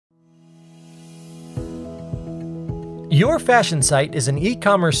Your fashion site is an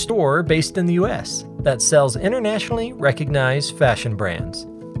e-commerce store based in the US that sells internationally recognized fashion brands.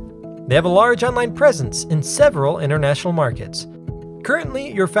 They have a large online presence in several international markets.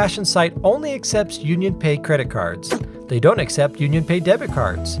 Currently, your fashion site only accepts UnionPay credit cards. They don't accept UnionPay debit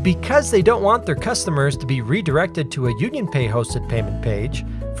cards because they don't want their customers to be redirected to a UnionPay hosted payment page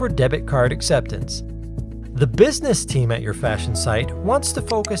for debit card acceptance. The business team at your fashion site wants to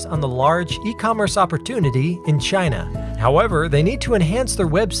focus on the large e-commerce opportunity in China. However, they need to enhance their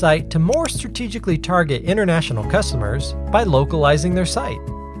website to more strategically target international customers by localizing their site.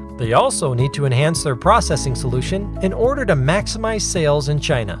 They also need to enhance their processing solution in order to maximize sales in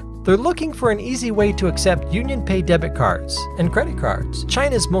China. They're looking for an easy way to accept UnionPay debit cards and credit cards,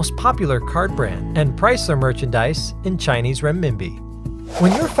 China's most popular card brand, and price their merchandise in Chinese renminbi.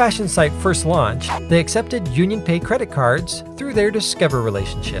 When your fashion site first launched, they accepted UnionPay credit cards through their Discover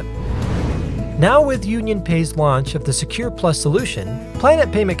relationship. Now with UnionPay's launch of the Secure Plus solution, Planet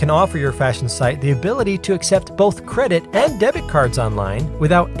Payment can offer your fashion site the ability to accept both credit and debit cards online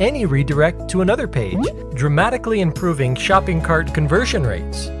without any redirect to another page, dramatically improving shopping cart conversion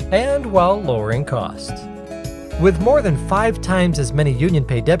rates, and while lowering costs. With more than 5 times as many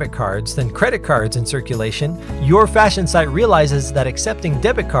UnionPay debit cards than credit cards in circulation, your fashion site realizes that accepting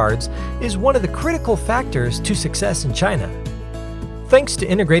debit cards is one of the critical factors to success in China. Thanks to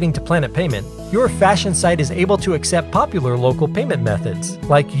integrating to Planet Payment, your fashion site is able to accept popular local payment methods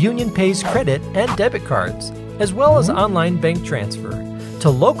like UnionPay's credit and debit cards, as well as online bank transfer, to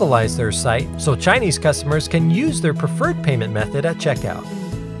localize their site so Chinese customers can use their preferred payment method at checkout.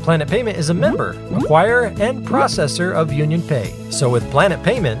 Planet Payment is a member, acquirer, and processor of UnionPay. So with Planet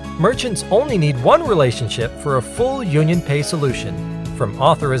Payment, merchants only need one relationship for a full UnionPay solution, from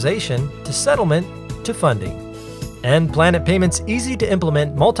authorization to settlement to funding. And Planet Payment's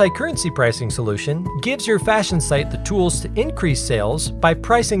easy-to-implement multi-currency pricing solution gives your fashion site the tools to increase sales by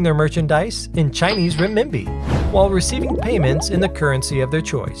pricing their merchandise in Chinese renminbi, while receiving payments in the currency of their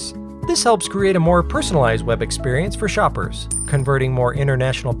choice. This helps create a more personalized web experience for shoppers, converting more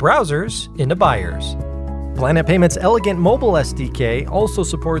international browsers into buyers. Planet Payment's elegant mobile SDK also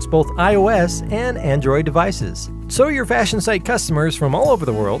supports both iOS and Android devices, so your fashion site customers from all over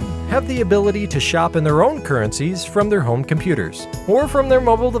the world have the ability to shop in their own currencies from their home computers, or from their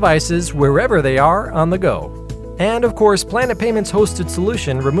mobile devices wherever they are on the go. And of course, Planet Payment's hosted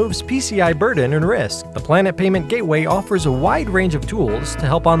solution removes PCI burden and risk. The Planet Payment Gateway offers a wide range of tools to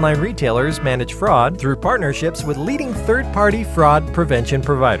help online retailers manage fraud through partnerships with leading third-party fraud prevention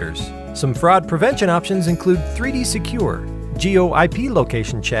providers. Some fraud prevention options include 3D Secure, Geo-IP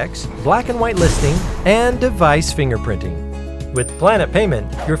location checks, black and white listing, and device fingerprinting. With Planet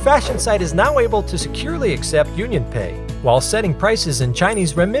Payment, your fashion site is now able to securely accept UnionPay while setting prices in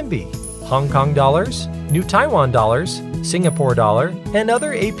Chinese renminbi, Hong Kong dollars, New Taiwan dollars, Singapore dollar, and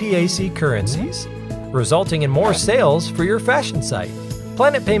other APAC currencies, resulting in more sales for your fashion site.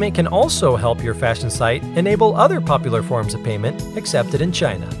 Planet Payment can also help your fashion site enable other popular forms of payment accepted in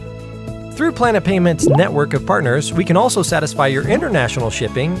China. Through Planet Payment's network of partners, we can also satisfy your international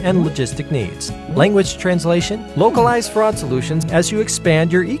shipping and logistic needs, language translation, localized fraud solutions as you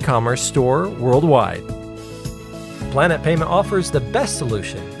expand your e-commerce store worldwide. Planet Payment offers the best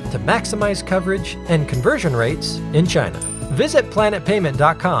solution to maximize coverage and conversion rates in China. Visit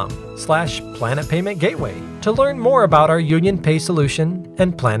planetpayment.com/Planet Payment Gateway to learn more about our UnionPay solution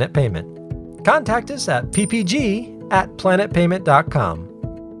and Planet Payment. Contact us at ppg@planetpayment.com.